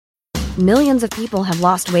Millions of people have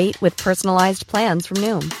lost weight with personalized plans from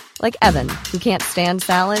Noom. Like Evan, who can't stand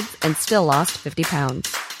salads and still lost 50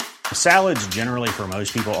 pounds. Salads generally for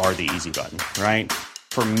most people are the easy button, right?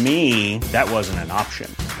 For me, that wasn't an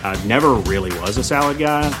option. I never really was a salad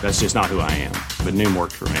guy. That's just not who I am. But Noom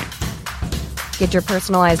worked for me. Get your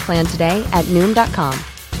personalized plan today at Noom.com.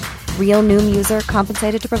 Real Noom user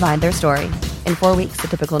compensated to provide their story. In 4 weeks, the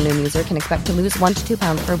typical Noom user can expect to lose 1 to 2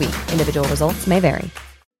 pounds per week. Individual results may vary.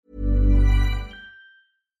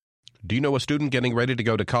 Do you know a student getting ready to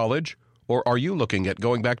go to college? Or are you looking at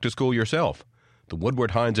going back to school yourself? The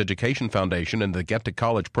Woodward Hines Education Foundation and the Get to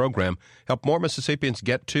College program help more Mississippians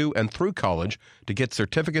get to and through college to get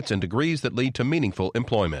certificates and degrees that lead to meaningful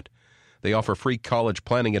employment. They offer free college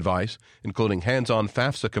planning advice, including hands-on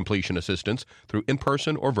FAFSA completion assistance through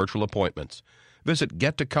in-person or virtual appointments. Visit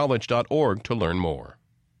gettocollege.org to learn more.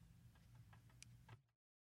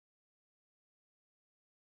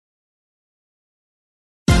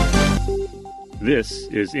 This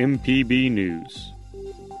is MPB News.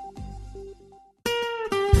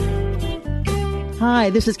 Hi,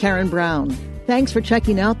 this is Karen Brown. Thanks for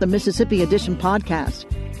checking out the Mississippi Edition podcast.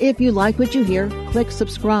 If you like what you hear, click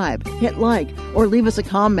subscribe, hit like, or leave us a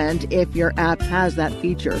comment if your app has that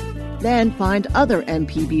feature. Then find other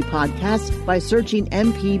MPB podcasts by searching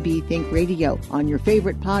MPB Think Radio on your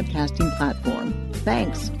favorite podcasting platform.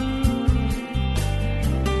 Thanks.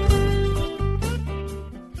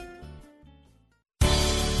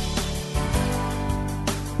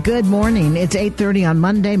 Good morning. It's 8:30 on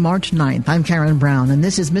Monday, March 9th. I'm Karen Brown, and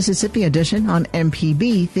this is Mississippi Edition on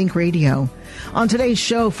MPB Think Radio. On today's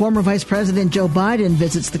show, former Vice President Joe Biden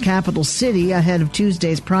visits the capital city ahead of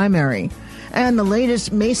Tuesday's primary. And the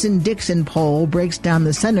latest Mason-Dixon poll breaks down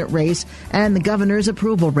the Senate race and the governor's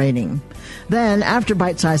approval rating. Then, after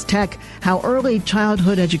Bite-Sized Tech, how early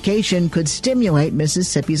childhood education could stimulate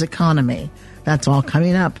Mississippi's economy. That's all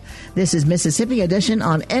coming up. This is Mississippi Edition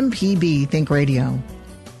on MPB Think Radio.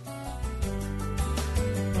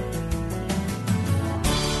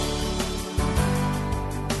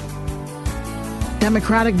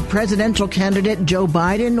 Democratic presidential candidate Joe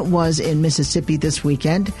Biden was in Mississippi this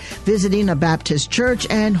weekend, visiting a Baptist church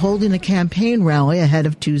and holding a campaign rally ahead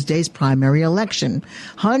of Tuesday's primary election.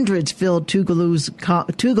 Hundreds filled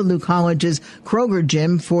Tougaloo College's Kroger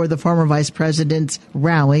gym for the former vice president's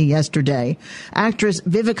rally yesterday. Actress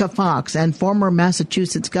Vivica Fox and former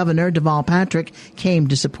Massachusetts Governor Deval Patrick came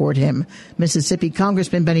to support him. Mississippi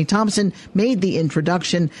Congressman Benny Thompson made the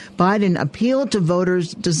introduction. Biden appealed to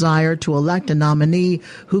voters' desire to elect a nominee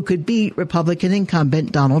who could beat Republican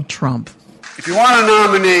incumbent Donald Trump. If you want a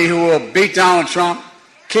nominee who will beat Donald Trump,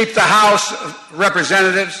 keep the House of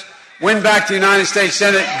Representatives, win back the United States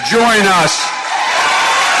Senate, join us.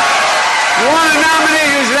 You want a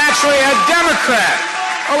nominee who's actually a Democrat,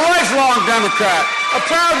 a lifelong Democrat, a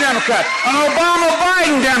proud Democrat, an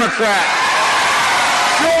Obama-Biden Democrat,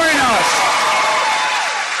 join us.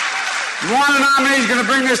 You want a nominee who's going to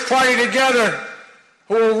bring this party together,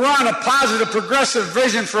 who will run a positive, progressive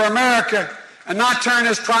vision for America and not turn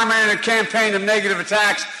this primary into a campaign of negative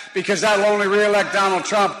attacks because that will only re-elect Donald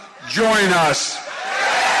Trump. Join us.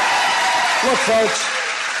 Look, folks,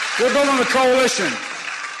 we're building a coalition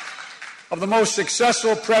of the most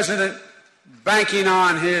successful president, banking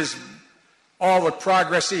on all the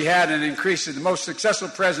progress he had and increasing, the most successful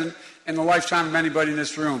president in the lifetime of anybody in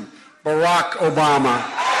this room, Barack Obama.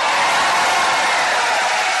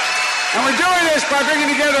 And we're doing this by bringing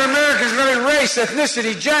together America's very race,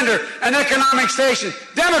 ethnicity, gender, and economic station.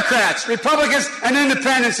 Democrats, Republicans, and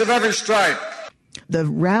independents of every stripe. The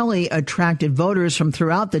rally attracted voters from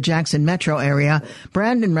throughout the Jackson metro area.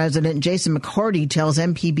 Brandon resident Jason McCarty tells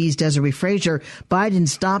MPB's Desiree Frazier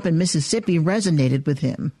Biden's stop in Mississippi resonated with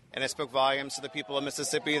him. And it spoke volumes to the people of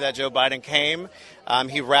Mississippi that Joe Biden came.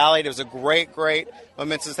 He rallied. It was a great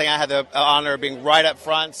momentous thing. I had the honor of being right up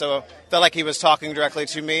front, so I felt like he was talking directly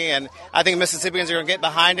to me. And I think Mississippians are going to get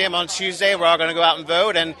behind him on Tuesday. We're all going to go out and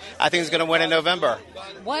vote, and I think he's going to win in November.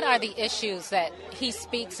 What are the issues that he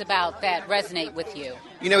speaks about that resonate with you?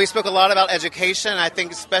 You know, he spoke a lot about education. I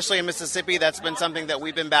think especially in Mississippi, that's been something that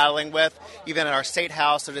we've been battling with, even in our state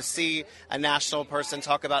house. So to see a national person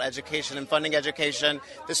talk about education and funding education,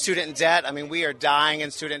 the student debt, I mean, we are dying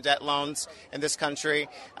in student debt loans in this country.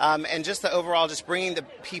 And just the overall, just bringing the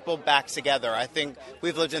people back together. I think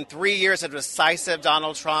we've lived in 3 years of decisive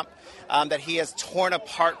Donald Trump, that he has torn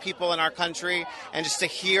apart people in our country. And just to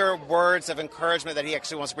hear words of encouragement that he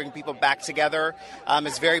actually wants to bring people back together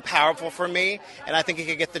is very powerful for me. And I think he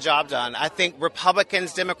could get the job done. I think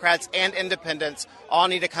Republicans, Democrats, and Independents all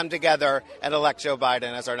need to come together and elect Joe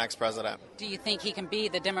Biden as our next president. Do you think he can be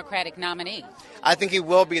the Democratic nominee? I think he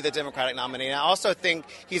will be the Democratic nominee. And I also think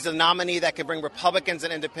he's a nominee that can bring Republicans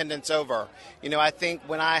and Independents over. I think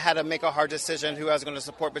when I had to make a hard decision who I was going to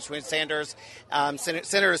support between Sanders,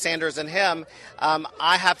 Senator Sanders and him,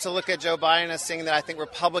 I have to look at Joe Biden as saying that I think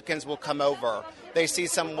Republicans will come over. They see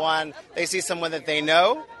someone that they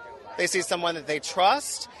know, they see someone that they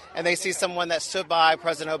trust, and they see someone that stood by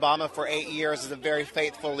President Obama for 8 years as a very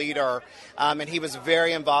faithful leader, and he was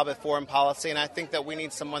very involved with foreign policy, and I think that we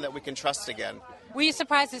need someone that we can trust again. Were you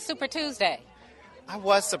surprised at Super Tuesday? I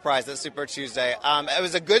was surprised at Super Tuesday. It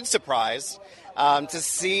was a good surprise to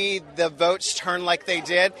see the votes turn like they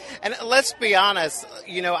did. And let's be honest,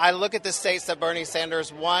 I look at the states that Bernie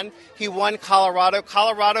Sanders won. He won Colorado.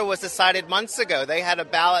 Colorado was decided months ago. They had a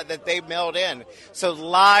ballot that they mailed in. So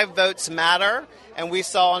live votes matter. And we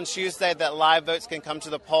saw on Tuesday that live votes can come to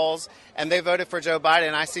the polls. And they voted for Joe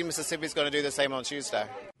Biden. I see Mississippi's going to do the same on Tuesday.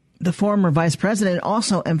 The former vice president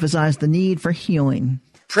also emphasized the need for healing.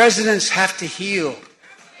 Presidents have to heal.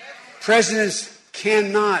 Presidents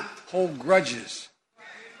cannot hold grudges.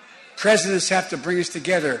 Presidents have to bring us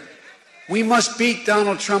together. We must beat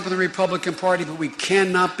Donald Trump and the Republican Party, but we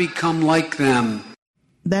cannot become like them.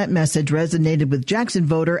 That message resonated with Jackson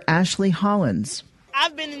voter Ashley Hollins.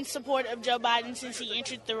 I've been in support of Joe Biden since he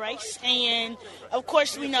entered the race, and of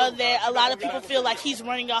course we know that a lot of people feel like he's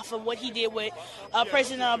running off of what he did with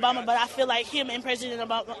President Obama, but I feel like him and President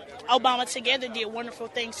Obama together did wonderful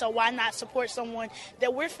things, so why not support someone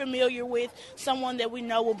that we're familiar with, someone that we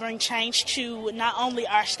know will bring change to not only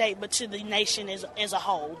our state but to the nation as a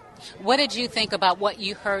whole. What did you think about what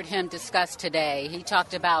you heard him discuss today? He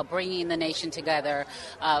talked about bringing the nation together,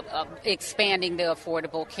 expanding the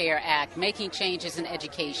Affordable Care Act, making changes in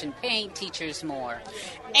education, paying teachers more.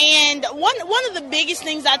 And one of the biggest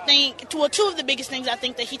things I think, two of the biggest things I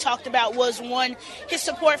think that he talked about was, one, his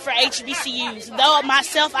support for HBCUs. Though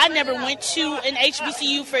myself, I never went to an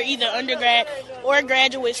HBCU for either undergrad or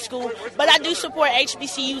graduate school, but I do support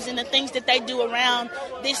HBCUs and the things that they do around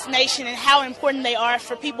this nation and how important they are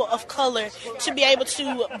for people of color to be able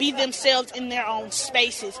to be themselves in their own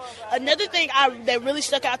spaces. Another thing that really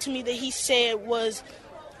stuck out to me that he said was,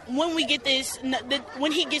 when he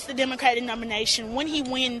gets the Democratic nomination, when he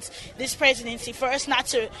wins this presidency, for us not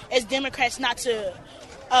to, as Democrats, not to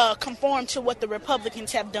conform to what the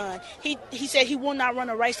Republicans have done. He said he will not run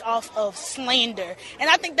a race off of slander. And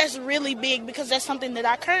I think that's really big because that's something that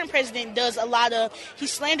our current president does a lot of. He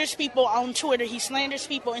slanders people on Twitter. He slanders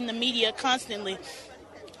people in the media constantly.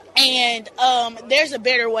 And there's a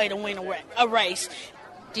better way to win a race.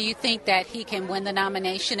 Do you think that he can win the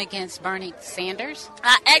nomination against Bernie Sanders?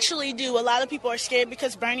 I actually do. A lot of people are scared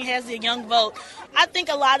because Bernie has the young vote. I think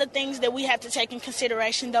a lot of things that we have to take in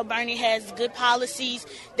consideration, though Bernie has good policies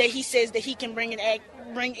that he says that he can bring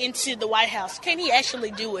into the White House. Can he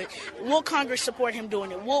actually do it? Will Congress support him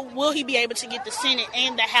doing it? Will he be able to get the Senate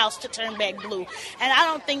and the House to turn back blue? And I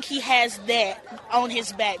don't think he has that on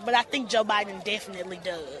his back, but I think Joe Biden definitely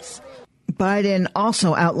does. Biden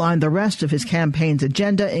also outlined the rest of his campaign's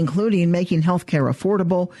agenda, including making health care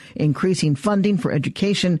affordable, increasing funding for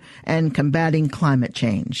education, and combating climate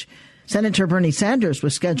change. Senator Bernie Sanders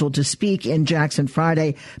was scheduled to speak in Jackson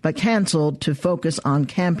Friday, but canceled to focus on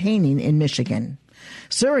campaigning in Michigan.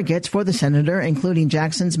 Surrogates for the senator, including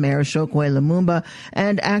Jackson's Mayor Chokwe Lumumba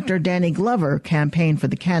and actor Danny Glover, campaigned for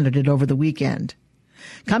the candidate over the weekend.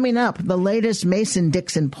 Coming up, the latest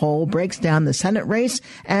Mason-Dixon poll breaks down the Senate race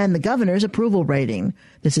and the governor's approval rating.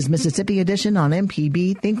 This is Mississippi Edition on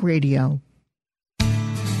MPB Think Radio.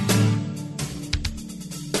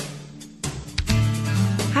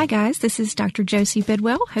 Hi guys, this is Dr. Josie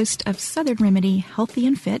Bidwell, host of Southern Remedy Healthy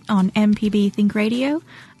and Fit on MPB Think Radio.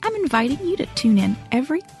 I'm inviting you to tune in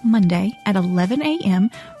every Monday at 11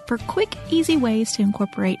 a.m. for quick, easy ways to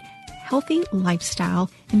incorporate healthy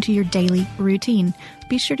lifestyle into your daily routine.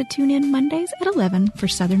 Be sure to tune in Mondays at 11 for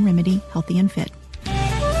Southern Remedy Healthy and Fit.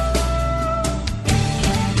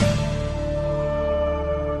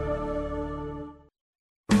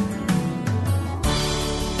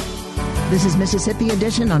 This is Mississippi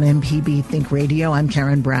Edition on MPB Think Radio. I'm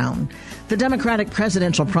Karen Brown. The Democratic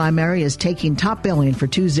presidential primary is taking top billing for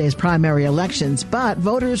Tuesday's primary elections, but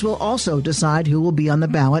voters will also decide who will be on the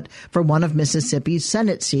ballot for one of Mississippi's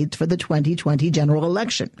Senate seats for the 2020 general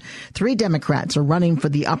election. 3 Democrats are running for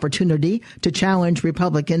the opportunity to challenge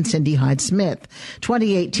Republican Cindy Hyde-Smith.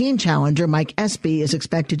 2018 challenger Mike Espy is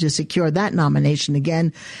expected to secure that nomination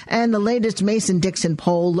again, and the latest Mason-Dixon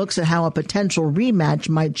poll looks at how a potential rematch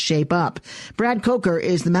might shape up. Brad Coker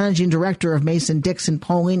is the managing director of Mason-Dixon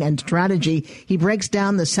Polling and Strategy. He breaks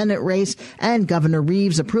down the Senate race and Governor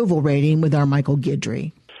Reeves' approval rating with our Michael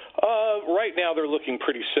Guidry. Right now, they're looking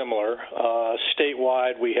pretty similar.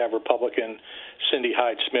 Statewide, we have Republican Cindy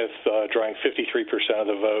Hyde-Smith drawing 53% of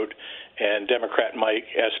the vote, and Democrat Mike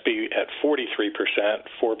Espy at 43%,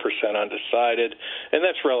 4% undecided, and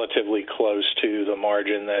that's relatively close to the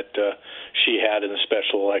margin that she had in the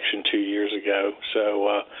special election 2 years ago.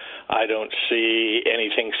 So I don't see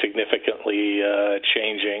anything significantly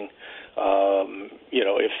changing.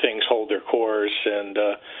 If things hold their course, and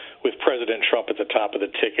with President Trump at the top of the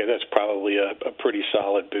ticket, that's probably a pretty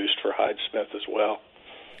solid boost for Hyde-Smith as well.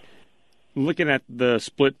 Looking at the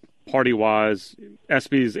split party-wise,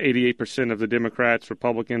 Espy is 88% of the Democrats,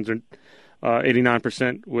 Republicans are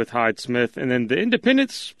 89% with Hyde-Smith, and then the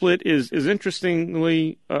independent split is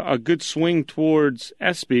interestingly a good swing towards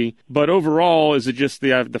Espy, but overall, is it just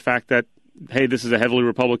the fact that, hey, this is a heavily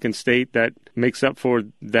Republican state that makes up for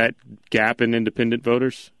that gap in independent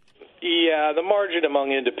voters? Yeah, the margin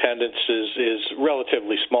among independents is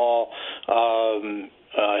relatively small.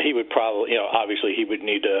 He would probably, obviously he would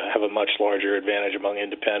need to have a much larger advantage among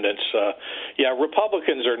independents.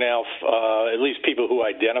 Republicans are now, at least people who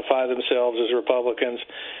identify themselves as Republicans,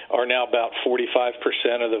 are now about 45%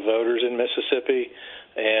 of the voters in Mississippi,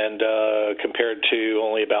 and compared to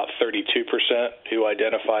only about 32% who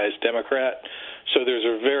identify as Democrat. So there's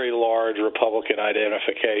a very large Republican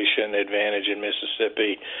identification advantage in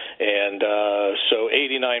Mississippi, and so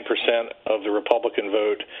 89% of the Republican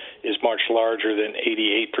vote is much larger than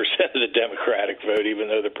 88% of the Democratic vote, even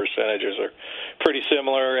though the percentages are pretty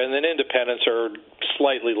similar. And then independents are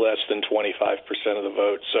slightly less than 25% of the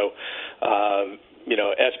vote. So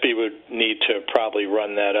Espy would need to probably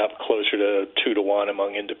run that up closer to 2-1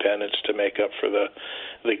 among independents to make up for the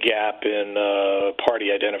gap in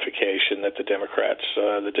party identification that the Democrats,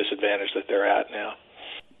 the disadvantage that they're at now.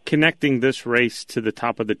 Connecting this race to the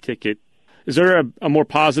top of the ticket, is there a more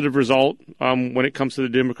positive result when it comes to the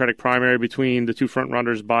Democratic primary between the two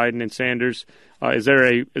frontrunners, Biden and Sanders? Is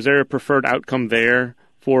there a preferred outcome there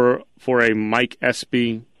for a Mike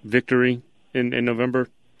Espy victory in November?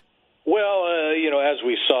 Well, as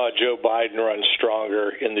we saw, Joe Biden run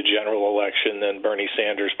stronger in the general election than Bernie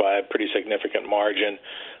Sanders by a pretty significant margin.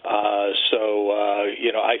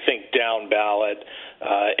 I think down ballot,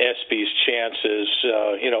 Espy's chances,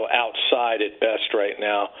 outside at best right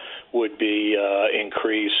now, would be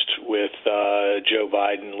increased with Joe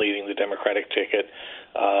Biden leading the Democratic ticket.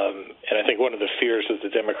 And I think one of the fears that the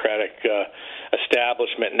Democratic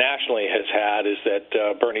establishment nationally has had is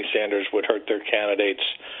that Bernie Sanders would hurt their candidates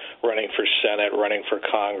running for Senate, running for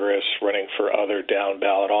Congress, running for other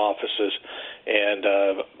down-ballot offices. And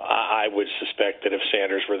I would suspect that if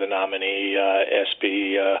Sanders were the nominee,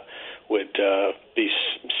 Espy would be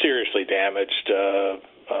seriously damaged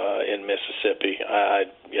in Mississippi.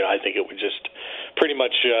 I think it would just pretty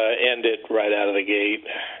much end it right out of the gate.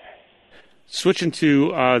 Switching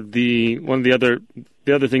to the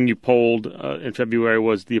other thing you polled in February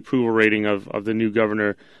was the approval rating of the new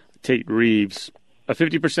governor, Tate Reeves. A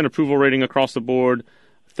 50% approval rating across the board,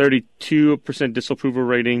 32% disapproval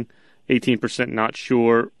rating, 18% not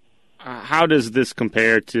sure. How does this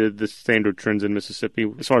compare to the standard trends in Mississippi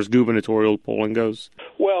as far as gubernatorial polling goes?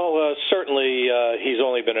 Well, certainly he's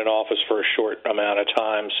only been in office for a short amount of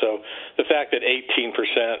time, so the fact that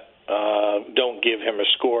 18% don't give him a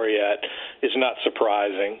score yet is not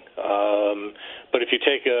surprising. But if you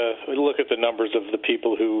take a look at the numbers of the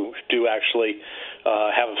people who do actually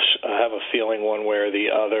have a feeling one way or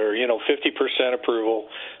the other, 50% approval,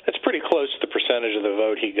 that's pretty close to the percentage of the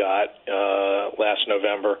vote he got last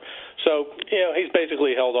November. So, he's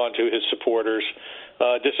basically held on to his supporters.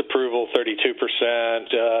 Disapproval, 32%.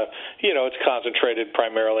 It's concentrated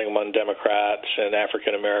primarily among Democrats and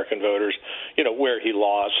African-American voters, where he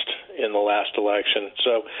lost in the last election.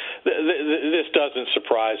 So this doesn't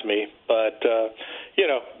surprise me. But,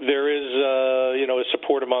 there is, his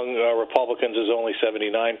support among Republicans is only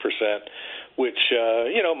 79%, which,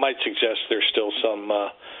 might suggest there's still some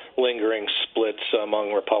lingering splits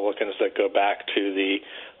among Republicans that go back to the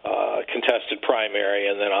contested primary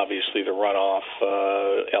and then obviously the runoff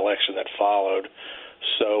election that followed.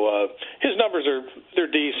 So his numbers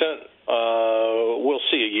they're decent. We'll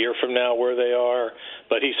see a year from now where they are,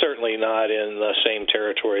 but he's certainly not in the same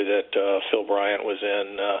territory that Phil Bryant was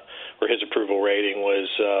in, where his approval rating was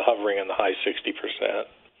hovering in the high 60%.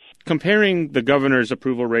 Comparing the governor's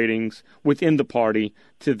approval ratings within the party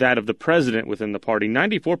to that of the president within the party,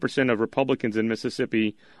 94% of Republicans in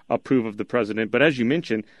Mississippi approve of the president. But as you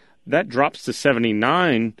mentioned, that drops to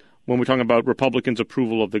 79 when we're talking about Republicans'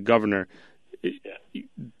 approval of the governor.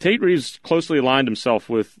 Tate Reeves closely aligned himself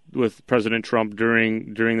with President Trump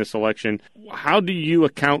during this election. How do you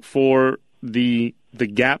account for the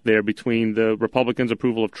gap there between the Republicans'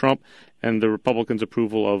 approval of Trump and the Republicans'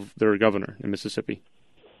 approval of their governor in Mississippi?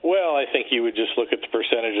 Well, I think you would just look at the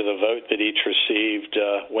percentage of the vote that each received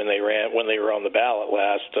when they were on the ballot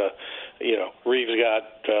last. Reeves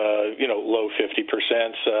got low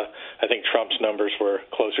 50%. I think Trump's numbers were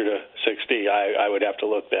closer to 60. I would have to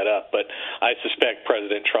look that up, but I suspect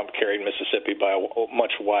President Trump carried Mississippi by a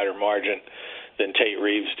much wider margin than Tate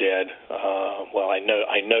Reeves did. Well, I know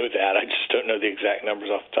that. I just don't know the exact numbers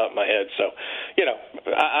off the top of my head. So,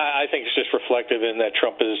 I think it's just reflective in that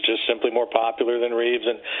Trump is just simply more popular than Reeves,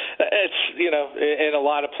 and it's in a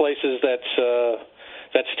lot of places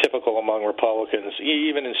that's typical among Republicans.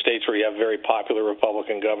 Even in states where you have very popular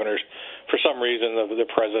Republican governors, for some reason the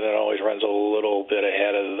president always runs a little bit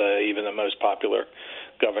ahead of even the most popular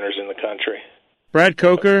governors in the country. Brad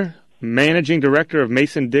Coker, Managing Director of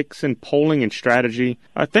Mason-Dixon Polling and Strategy.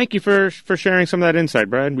 Thank you for sharing some of that insight,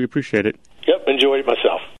 Brad. We appreciate it. Yep, enjoyed it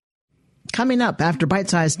myself. Coming up after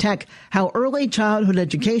Bite-Sized Tech, how early childhood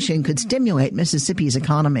education could stimulate Mississippi's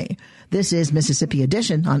economy. This is Mississippi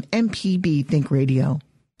Edition on MPB Think Radio.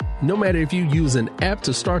 No matter if you use an app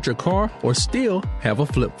to start your car or still have a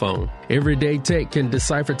flip phone, Everyday Tech can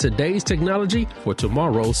decipher today's technology for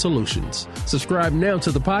tomorrow's solutions. Subscribe now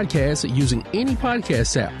to the podcast using any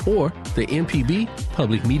podcast app or the MPB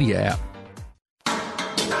Public Media app.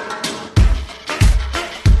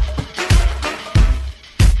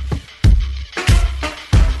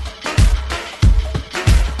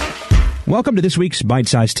 Welcome to this week's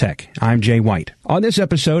Bite-Sized Tech. I'm Jay White. On this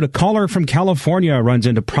episode, a caller from California runs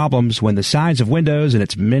into problems when the size of Windows and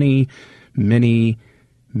its many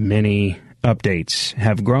updates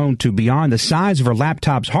have grown to beyond the size of her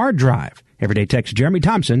laptop's hard drive. Everyday Tech's Jeremy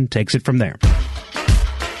Thompson takes it from there.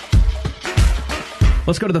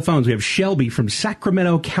 Let's go to the phones. We have Shelby from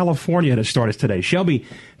Sacramento, California to start us today. Shelby,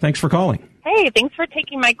 thanks for calling. Hey, thanks for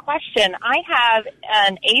taking my question. I have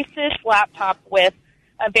an Asus laptop with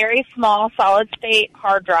a very small solid-state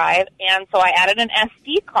hard drive, and so I added an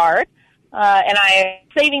SD card, and I'm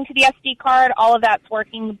saving to the SD card. All of that's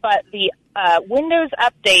working, but the Windows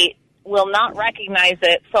update will not recognize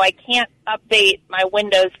it, so I can't update my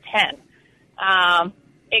Windows 10.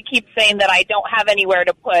 It keeps saying that I don't have anywhere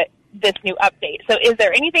to put this new update. So is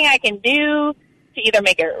there anything I can do to either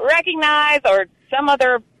make it recognize or some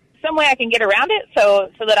way I can get around it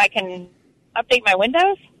so that I can update my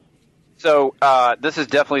Windows? So this is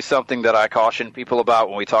definitely something that I caution people about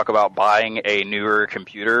when we talk about buying a newer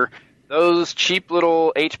computer. Those cheap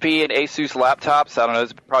little HP and Asus laptops, I don't know,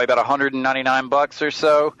 it's probably about $199 or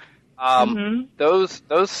so.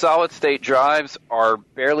 Those solid-state drives are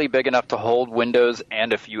barely big enough to hold Windows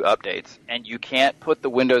and a few updates. And you can't put the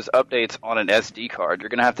Windows updates on an SD card. You're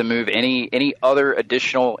going to have to move any other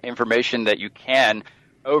additional information that you can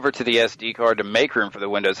over to the SD card to make room for the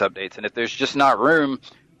Windows updates. And if there's just not room,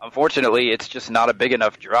 unfortunately, it's just not a big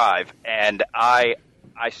enough drive, and I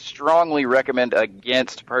strongly recommend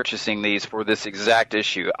against purchasing these for this exact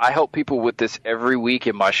issue. I help people with this every week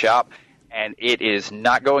in my shop, and it is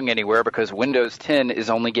not going anywhere because Windows 10 is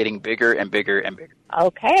only getting bigger and bigger and bigger.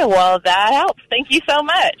 Okay, well, that helps. Thank you so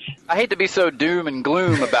much. I hate to be so doom and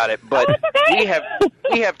gloom about it, but we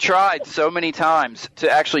have tried so many times to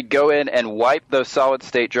actually go in and wipe those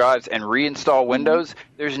solid-state drives and reinstall Windows.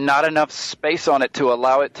 There's not enough space on it to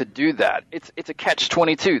allow it to do that. It's a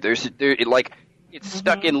catch-22. It's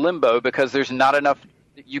stuck in limbo because there's not enough.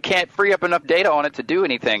 You can't free up enough data on it to do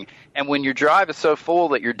anything. And when your drive is so full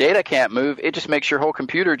that your data can't move, it just makes your whole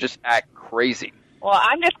computer just act crazy. Well,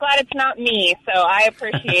 I'm just glad it's not me, so I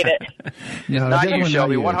appreciate it. It's not you,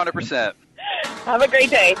 Shelby, 100%. Have a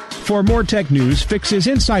great day. For more tech news, fixes,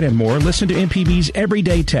 insight, and more, listen to MPB's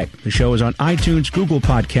Everyday Tech. The show is on iTunes, Google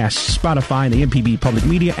Podcasts, Spotify, and the MPB Public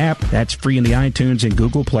Media app. That's free in the iTunes and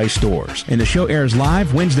Google Play stores. And the show airs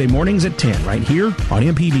live Wednesday mornings at 10 right here on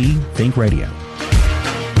MPB Think Radio.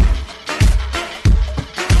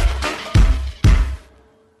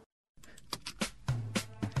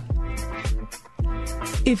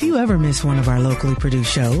 If you ever miss one of our locally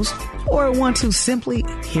produced shows or want to simply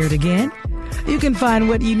hear it again, You can find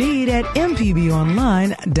what you need at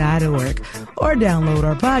mpbonline.org or download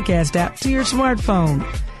our podcast app to your smartphone.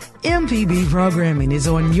 MPB programming is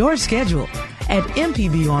on your schedule at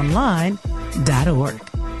mpbonline.org.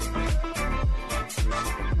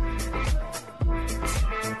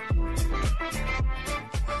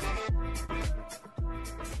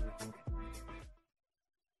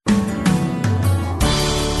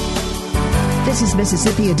 This is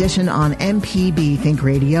Mississippi Edition on MPB Think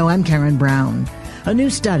Radio. I'm Karen Brown. A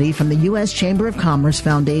new study from the U.S. Chamber of Commerce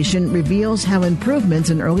Foundation reveals how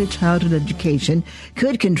improvements in early childhood education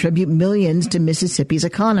could contribute millions to Mississippi's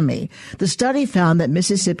economy. The study found that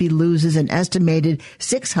Mississippi loses an estimated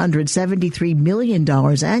 $673 million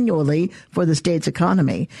annually for the state's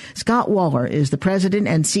economy. Scott Waller is the president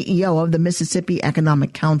and CEO of the Mississippi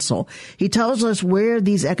Economic Council. He tells us where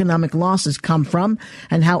these economic losses come from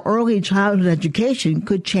and how early childhood education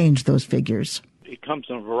could change those figures. It comes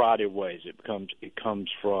in a variety of ways. It comes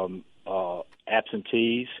from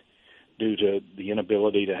absentees due to the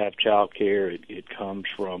inability to have child care. It comes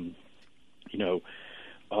from, the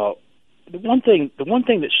one thing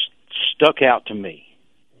that stuck out to me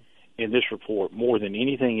in this report more than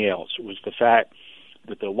anything else was the fact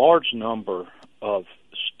that the large number of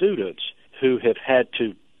students who have had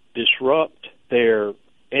to disrupt their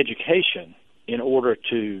education in order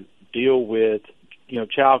to deal with,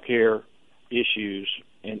 child care issues,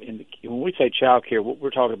 and when we say child care, what we're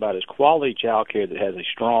talking about is quality child care that has a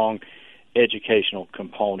strong educational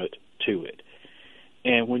component to it.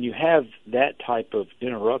 And when you have that type of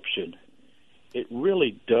interruption, it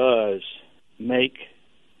really does make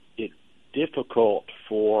it difficult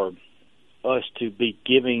for us to be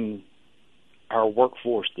giving our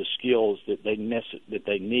workforce the skills that they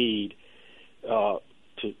need to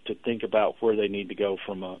think about where they need to go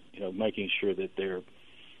from making sure that they're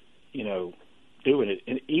doing it.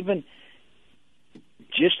 And even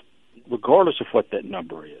just regardless of what that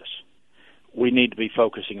number is, we need to be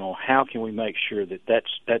focusing on how can we make sure that that's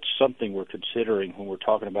something we're considering when we're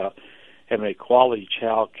talking about having a quality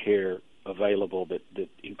child care available that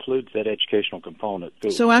includes that educational component.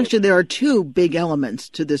 So actually there are two big elements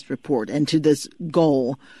to this report and to this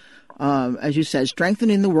goal. As you said,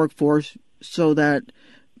 strengthening the workforce so that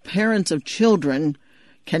parents of children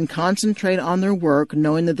can concentrate on their work,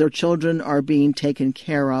 knowing that their children are being taken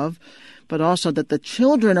care of, but also that the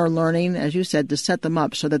children are learning, as you said, to set them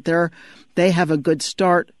up so that they have a good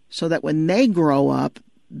start so that when they grow up,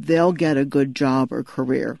 they'll get a good job or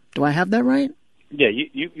career. Do I have that right? Yeah,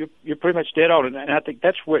 you're pretty much dead on, and I think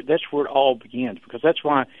that's where it all begins, because that's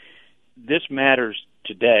why this matters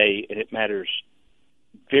today, and it matters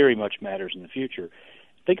very much matters in the future.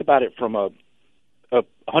 Think about it from a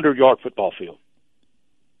 100-yard football field.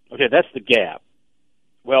 Okay, that's the gap.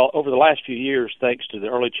 Well, over the last few years, thanks to the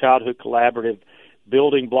Early Childhood Collaborative,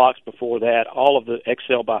 building blocks before that, all of the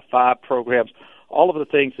Excel by 5 programs, all of the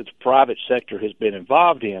things that the private sector has been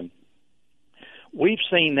involved in, we've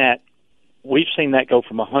seen that go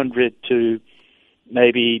from 100 to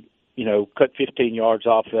maybe, cut 15 yards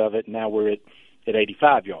off of it, and now we're at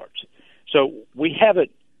 85 yards. So we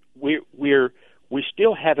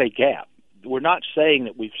still have a gap. We're not saying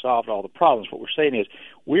that we've solved all the problems. What we're saying is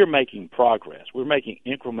we're making progress. We're making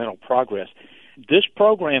incremental progress. This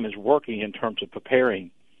program is working in terms of preparing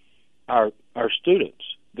our students.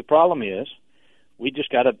 The problem is we just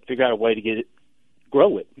got to figure out a way to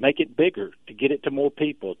grow it, make it bigger, to get it to more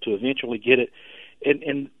people, to eventually get it.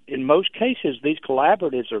 And in most cases, these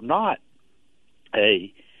collaboratives are not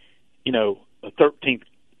a 14th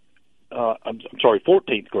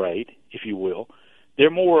grade, if you will. They're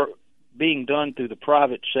more being done through the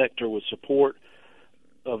private sector with support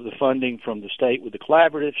of the funding from the state, with the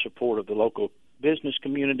collaborative support of the local business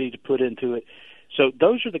community to put into it. So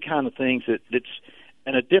those are the kind of things that's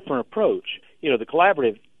and a different approach. The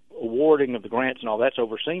collaborative awarding of the grants and all that's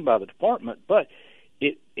overseen by the department, but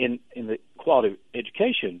it in the quality of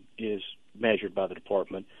education is measured by the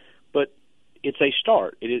department. But it's a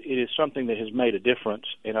start. It is something that has made a difference,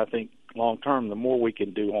 and I think long term, the more we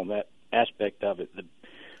can do on that aspect of it, the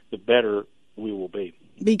better we will be.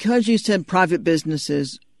 Because you said private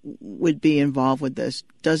businesses would be involved with this,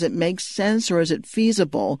 does it make sense or is it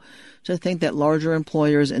feasible to think that larger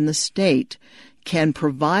employers in the state can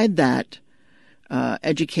provide that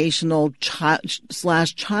educational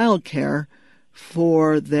child care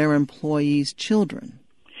for their employees' children?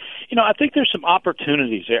 I think there's some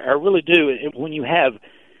opportunities there. I really do. When you have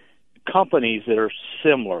companies that are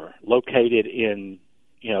similar, located in,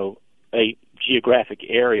 a geographic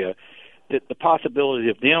area, that the possibility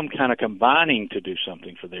of them kind of combining to do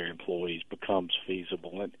something for their employees becomes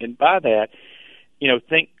feasible. And by that,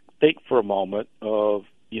 think think for a moment of,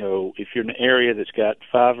 if you're in an area that's got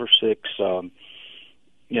 5 or 6,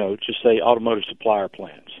 just say automotive supplier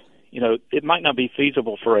plants. It might not be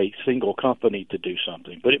feasible for a single company to do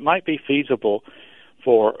something, but it might be feasible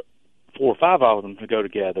for 4 or 5 of them to go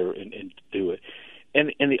together and do it.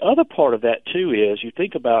 And the other part of that, too, is you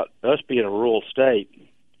think about us being a rural state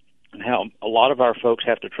and how a lot of our folks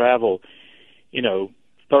have to travel,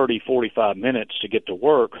 30, 45 minutes to get to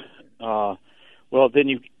work. Well, then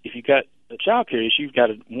if you got a child care issue, you got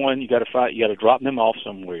to drop them off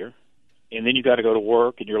somewhere, and then you got to go to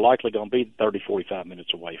work, and you're likely going to be 30, 45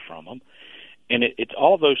 minutes away from them. And it's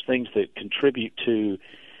all those things that contribute to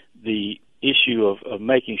the issue of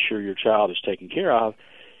making sure your child is taken care of.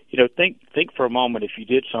 Think for a moment if you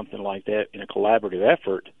did something like that in a collaborative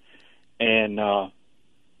effort, and all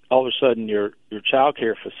of a sudden your child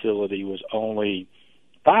care facility was only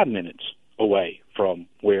 5 minutes away from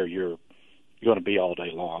where you're going to be all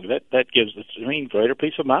day long. That gives us, greater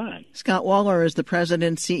peace of mind. Scott Waller is the president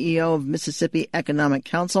and CEO of Mississippi Economic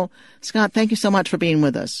Council. Scott, thank you so much for being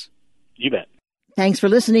with us. You bet. Thanks for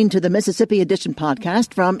listening to the Mississippi Edition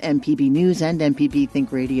podcast from MPB News and MPB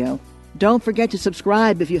Think Radio. Don't forget to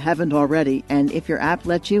subscribe if you haven't already, and if your app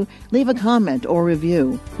lets you, leave a comment or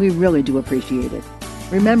review. We really do appreciate it.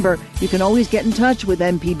 Remember, you can always get in touch with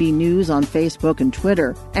MPB News on Facebook and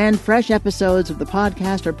Twitter, and fresh episodes of the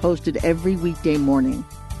podcast are posted every weekday morning.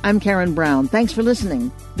 I'm Karen Brown. Thanks for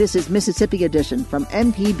listening. This is Mississippi Edition from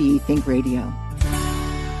MPB Think Radio.